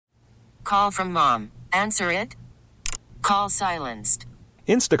Call from mom. Answer it. Call silenced.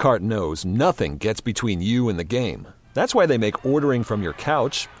 Instacart knows nothing gets between you and the game. That's why they make ordering from your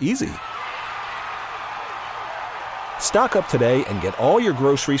couch easy. Stock up today and get all your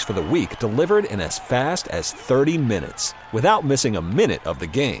groceries for the week delivered in as fast as 30 minutes without missing a minute of the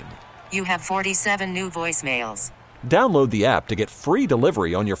game. You have 47 new voicemails. Download the app to get free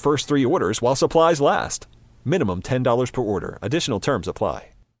delivery on your first 3 orders while supplies last. Minimum $10 per order. Additional terms apply.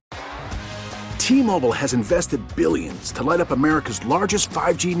 T-Mobile has invested billions to light up America's largest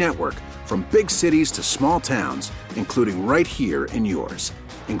 5G network, from big cities to small towns, including right here in yours.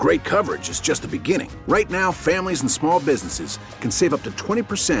 And great coverage is just the beginning. Right now, families and small businesses can save up to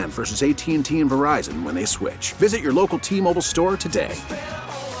 20% versus AT&T and Verizon when they switch. Visit your local T-Mobile store today.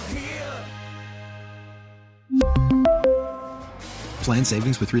 Plan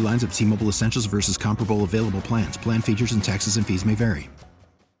savings with 3 lines of T-Mobile Essentials versus comparable available plans. Plan features and taxes and fees may vary.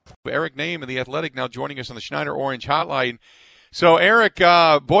 Eric Nehm of The Athletic now joining us on the Schneider Orange Hotline. So, Eric,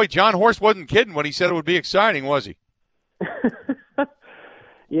 boy, John Horst wasn't kidding when he said it would be exciting, was he?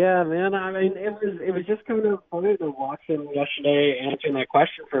 Yeah, man. I mean, it was just kind of funny to watch him yesterday answering that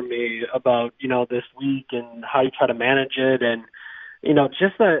question for me about, this week and how you try to manage it, and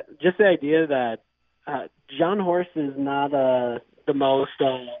just the idea that John Horst is not the most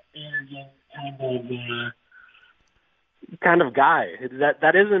arrogant kind of guy.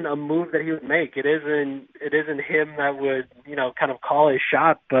 That isn't a move that he would make. It isn't him that would kind of call a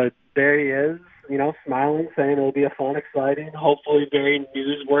shot. But there he is, smiling, saying it'll be a fun, exciting, hopefully very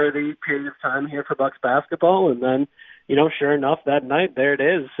newsworthy period of time here for Bucks basketball. And then, sure enough, that night there it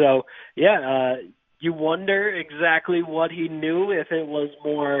is. So yeah, you wonder exactly what he knew, if it was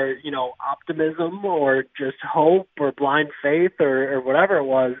more optimism or just hope or blind faith or whatever it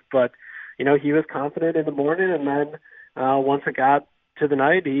was. But he was confident in the morning, and then once it got to the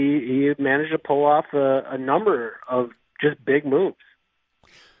night, he managed to pull off a number of just big moves.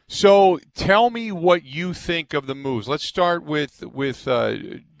 So tell me what you think of the moves. Let's start with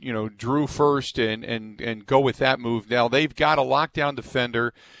Drew first and go with that move. Now, they've got a lockdown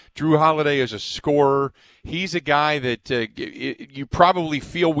defender. Drew Holiday is a scorer. He's a guy that you probably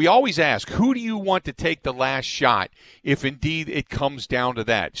feel – we always ask, who do you want to take the last shot if indeed it comes down to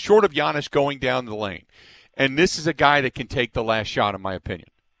that, short of Giannis going down the lane? And this is a guy that can take the last shot, in my opinion.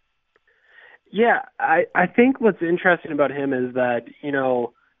 Yeah, I think what's interesting about him is that,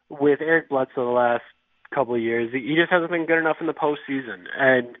 with Eric Bledsoe the last couple of years, he just hasn't been good enough in the postseason.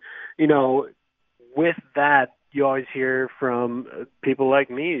 And, with that, you always hear from people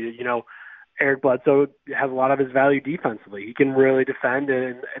like me, Eric Bledsoe has a lot of his value defensively. He can really defend,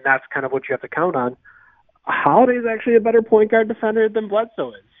 and that's kind of what you have to count on. Holiday is actually a better point guard defender than Bledsoe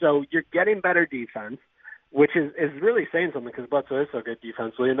is. So you're getting better defense, which is really saying something, because Bledsoe is so good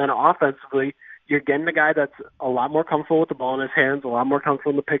defensively. And then offensively, you're getting a guy that's a lot more comfortable with the ball in his hands, a lot more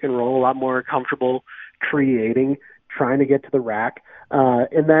comfortable in the pick and roll, a lot more comfortable creating, trying to get to the rack.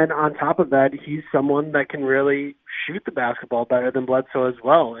 And then on top of that, he's someone that can really shoot the basketball better than Bledsoe as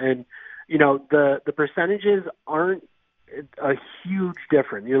well. And, the percentages aren't a huge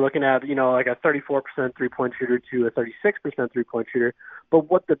difference. You're looking at, like a 34% three-point shooter to a 36% three-point shooter.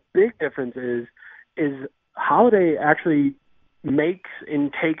 But what the big difference is Holiday actually makes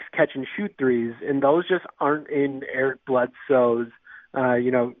and takes catch and shoot threes, and those just aren't in Eric Bledsoe's,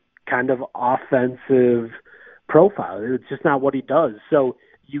 kind of offensive profile. It's just not what he does. So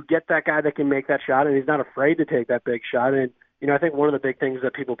you get that guy that can make that shot, and he's not afraid to take that big shot. And, I think one of the big things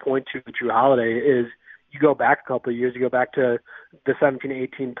that people point to with Drew Holiday is you go back a couple of years, you go back to the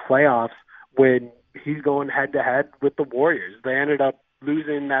 17-18 playoffs when he's going head-to-head with the Warriors. They ended up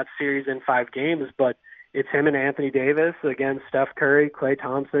losing that series in 5 games, but it's him and Anthony Davis against Steph Curry, Klay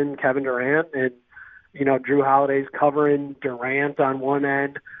Thompson, Kevin Durant, and, Drew Holiday's covering Durant on one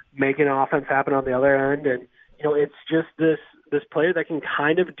end, making offense happen on the other end. And, it's just this player that can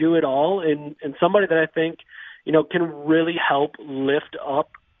kind of do it all, and somebody that I think, can really help lift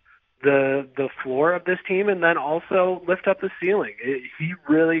up the floor of this team, and then also lift up the ceiling. He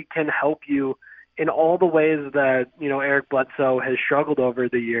really can help you in all the ways that, Eric Bledsoe has struggled over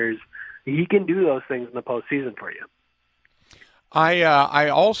the years. He can do those things in the postseason for you. I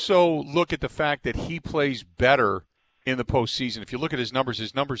also look at the fact that he plays better in the postseason. If you look at his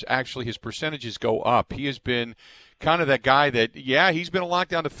numbers actually, his percentages go up. He has been kind of that guy that, he's been a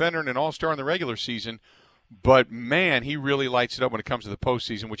lockdown defender and an all-star in the regular season, but, man, he really lights it up when it comes to the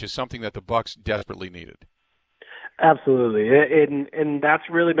postseason, which is something that the Bucks desperately needed. Absolutely. And that's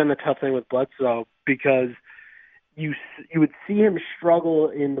really been the tough thing with Bledsoe, because you would see him struggle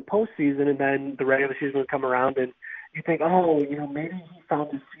in the postseason, and then the regular season would come around, and you think, oh, maybe he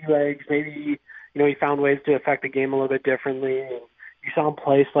found his sea legs, maybe, he found ways to affect the game a little bit differently, and you saw him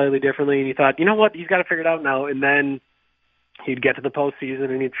play slightly differently, and you thought, you know what, he's got to figure it out now, and then he'd get to the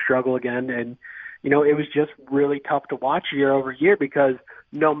postseason and he'd struggle again, and, it was just really tough to watch year over year because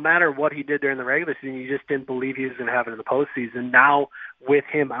no matter what he did during the regular season, you just didn't believe he was going to have it in the postseason. Now, with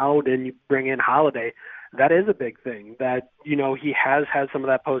him out and you bring in Holiday, that is a big thing that, he has had some of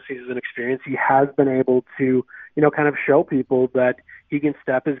that postseason experience. He has been able to, kind of show people that he can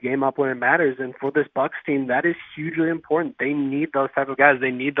step his game up when it matters. And for this Bucks team, that is hugely important. They need those type of guys.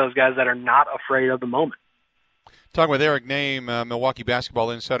 They need those guys that are not afraid of the moment. Talking with Eric Name, Milwaukee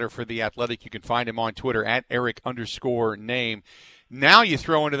basketball insider for The Athletic. You can find him on Twitter at Eric_Name. Now you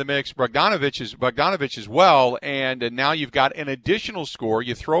throw into the mix Bogdanovich as well, and now you've got an additional score.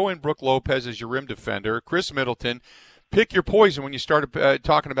 You throw in Brook Lopez as your rim defender, Chris Middleton. Pick your poison when you start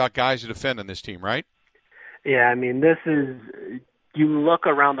talking about guys to defend on this team, right? Yeah, this is – you look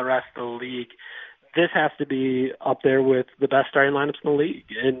around the rest of the league, this has to be up there with the best starting lineups in the league.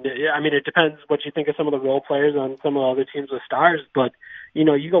 And, it depends what you think of some of the role players on some of the other teams with stars, but,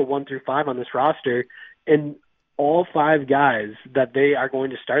 you go 1 through 5 on this roster, and all 5 guys that they are going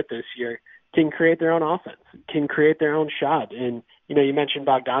to start this year can create their own offense, can create their own shot. And, you mentioned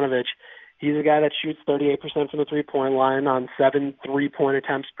Bogdanovich. He's a guy that shoots 38% from the three-point line on 7 3-point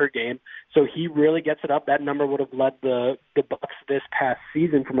attempts per game. So he really gets it up. That number would have led the Bucks this past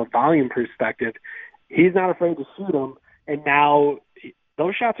season from a volume perspective. He's not afraid to shoot them, and now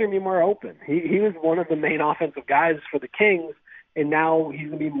those shots are going to be more open. He was one of the main offensive guys for the Kings, and now he's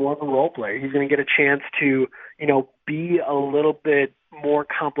going to be more of a role player. He's going to get a chance to, be a little bit more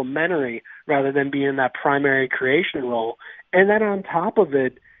complimentary rather than being in that primary creation role. And then on top of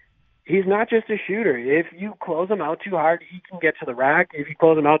it, he's not just a shooter. If you close him out too hard, he can get to the rack. If you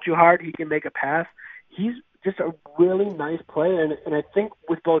close him out too hard, he can make a pass. He's just a really nice player, and I think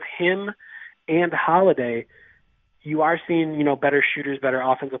with both him and Holiday, you are seeing, better shooters, better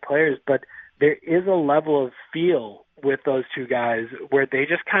offensive players, but there is a level of feel with those two guys where they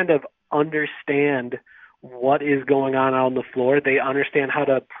just kind of understand what is going on out on the floor. They understand how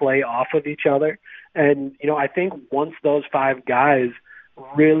to play off of each other. And, I think once those 5 guys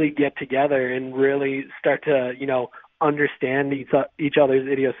really get together and really start to, understand each other's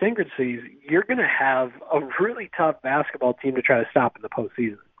idiosyncrasies, you're going to have a really tough basketball team to try to stop in the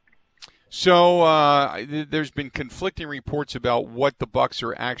postseason. So there's been conflicting reports about what the Bucks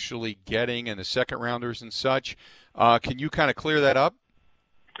are actually getting and the second rounders and such. Can you kind of clear that up?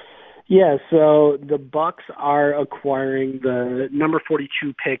 Yeah, so the Bucks are acquiring the number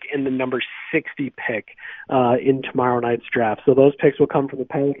 42 pick and the number 60 pick in tomorrow night's draft. So those picks will come from the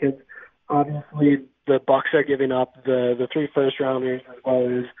Pelicans. Obviously, the Bucks are giving up the 3 first-rounders as well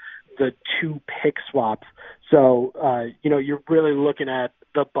as the 2 pick swaps. So, you're really looking at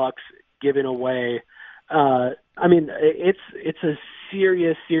the Bucks giving away. It's a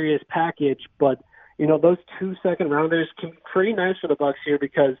serious package, but, those 2 second-rounders can be pretty nice for the Bucks here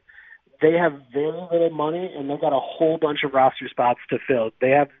because they have very little money, and they've got a whole bunch of roster spots to fill. They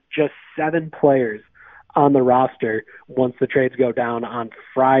have just 7 players on the roster once the trades go down on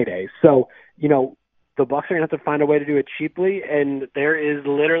Friday. So, the Bucks are going to have to find a way to do it cheaply, and there is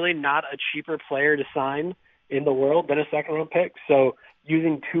literally not a cheaper player to sign in the world than a second-round pick. So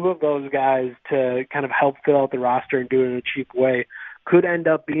using 2 of those guys to kind of help fill out the roster and do it in a cheap way could end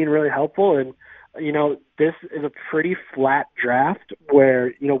up being really helpful. And this is a pretty flat draft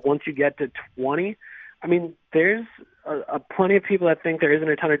where, once you get to 20, there's a plenty of people that think there isn't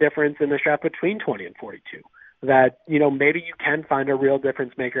a ton of difference in the draft between 20 and 42. That, maybe you can find a real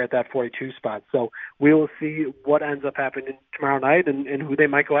difference maker at that 42 spot. So we will see what ends up happening tomorrow night and who they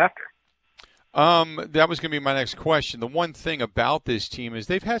might go after. That was going to be my next question. The one thing about this team is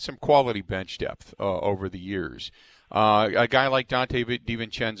they've had some quality bench depth over the years. A guy like Dante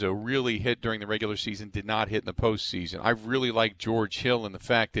DiVincenzo really hit during the regular season, did not hit in the postseason. I really like George Hill in the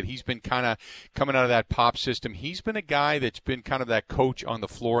fact that he's been kind of coming out of that pop system. He's been a guy that's been kind of that coach on the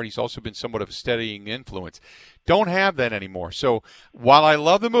floor, and he's also been somewhat of a steadying influence. Don't have that anymore. So while I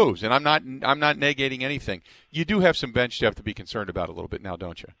love the moves, and I'm not negating anything, you do have some bench depth to be concerned about a little bit now,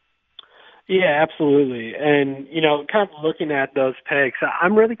 don't you? Yeah, absolutely. And, kind of looking at those picks,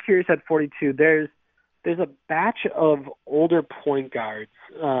 I'm really curious at 42. There's a batch of older point guards.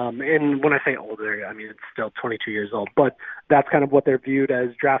 And when I say older, it's still 22 years old. But that's kind of what they're viewed as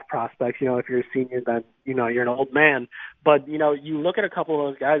draft prospects. If you're a senior, then, you're an old man. But, you look at a couple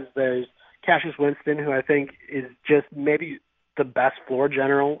of those guys. There's Cassius Winston, who I think is just maybe the best floor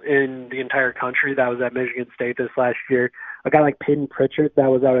general in the entire country. That was at Michigan State this last year. A guy like Peyton Pritchard that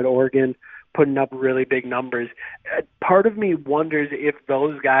was out at Oregon. putting up really big numbers. Part of me wonders if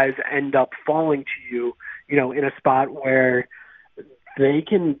those guys end up falling to you, in a spot where they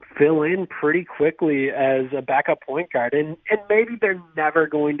can fill in pretty quickly as a backup point guard. And maybe they're never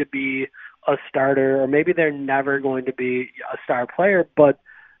going to be a starter, or maybe they're never going to be a star player, but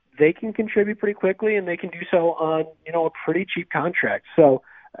they can contribute pretty quickly, and they can do so on, a pretty cheap contract. So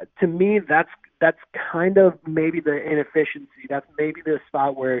to me, that's kind of maybe the inefficiency. That's maybe the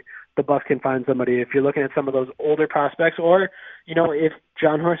spot where the Bucks can find somebody. If you're looking at some of those older prospects, or, if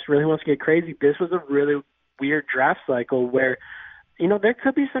John Horst really wants to get crazy, this was a really weird draft cycle where, there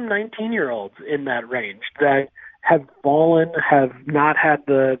could be some 19-year-olds in that range that have fallen, have not had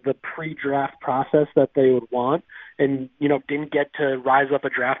the pre-draft process that they would want, and, didn't get to rise up a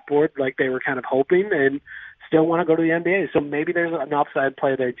draft board like they were kind of hoping, and still want to go to the NBA. So maybe there's an upside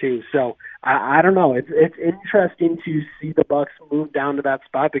play there too. So I don't know. It's interesting to see the Bucks move down to that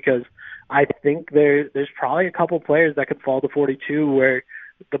spot, because I think there's probably a couple players that could fall to 42 where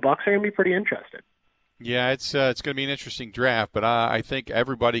the Bucks are going to be pretty interested. Yeah, it's going to be an interesting draft, but I think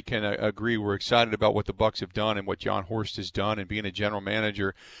everybody can agree we're excited about what the Bucks have done and what John Horst has done, and being a general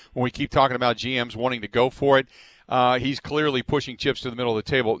manager. When we keep talking about GMs wanting to go for it, he's clearly pushing chips to the middle of the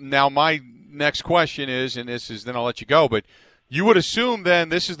table. Now, my next question is, and this is, then I'll let you go, but you would assume then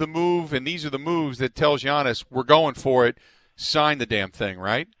this is the move and these are the moves that tells Giannis we're going for it, sign the damn thing,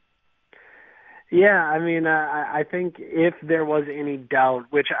 right? Yeah, I mean, I think if there was any doubt,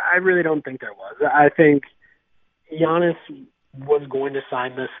 which I really don't think there was, I think Giannis was going to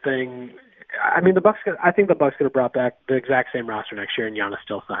sign this thing. I mean, I think the Bucks could have brought back the exact same roster next year, and Giannis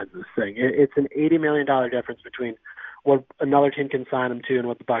still signs this thing. It's an $80 million difference between what another team can sign him to and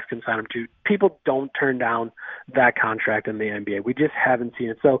what the Bucks can sign him to. People don't turn down that contract in the NBA. We just haven't seen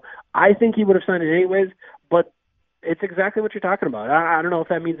it. So I think he would have signed it anyways, but it's exactly what you're talking about. I don't know if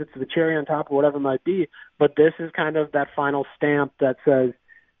that means it's the cherry on top or whatever it might be, but this is kind of that final stamp that says,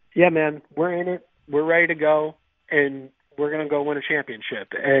 yeah, man, we're in it, we're ready to go, and we're going to go win a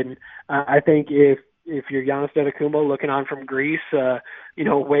championship. And I think if you're Giannis Antetokounmpo looking on from Greece,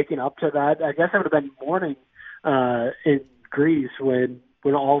 waking up to that, I guess it would have been morning in Greece when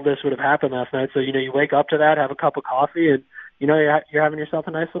all this would have happened last night. So, you wake up to that, have a cup of coffee, and you're having yourself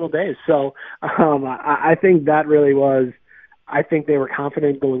a nice little day. So I think that really was, I think they were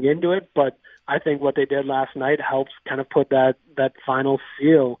confident going into it, but I think what they did last night helps kind of put that final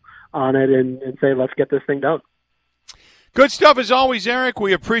seal on it and say, let's get this thing done. Good stuff as always, Eric.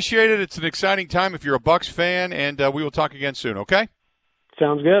 We appreciate it. It's an exciting time if you're a Bucks fan, and we will talk again soon, okay?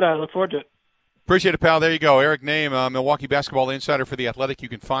 Sounds good. I look forward to it. Appreciate it, pal. There you go. Eric Nehm, Milwaukee basketball insider for The Athletic. You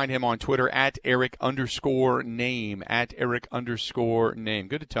can find him on Twitter at Eric_Name, at Eric_Name.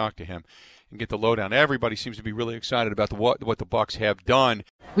 Good to talk to him and get the lowdown. Everybody seems to be really excited about what the Bucks have done.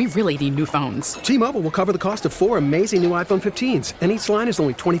 We really need new phones. T-Mobile will cover the cost of 4 amazing new iPhone 15s, and each line is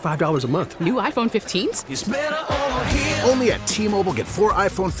only $25 a month. New iPhone 15s? It's better over here. Only at T-Mobile, get 4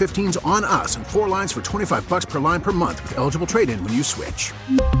 iPhone 15s on us and 4 lines for $25 per line per month with eligible trade-in when you switch.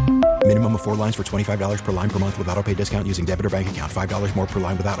 Minimum of 4 lines for $25 per line per month with autopay discount using debit or bank account. $5 more per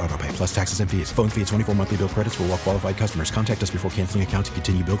line without autopay, plus taxes and fees. Phone fee at 24 monthly bill credits for well-qualified customers. Contact us before canceling account to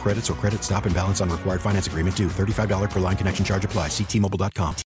continue bill credits or credit stop and balance on required finance agreement due. $35 per line connection charge applies. See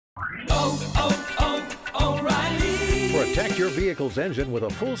T-Mobile.com. O'Reilly. Protect your vehicle's engine with a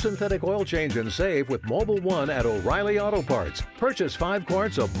full synthetic oil change and save with Mobil 1 at O'Reilly Auto Parts. Purchase 5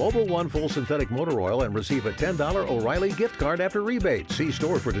 quarts of Mobil 1 full synthetic motor oil and receive a $10 O'Reilly gift card after rebate. See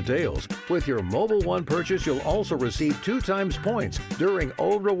store for details. With your Mobil 1 purchase, you'll also receive 2 times points during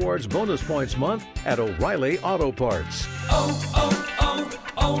O Rewards Bonus Points Month at O'Reilly Auto Parts.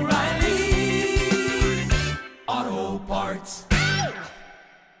 O'Reilly Auto Parts.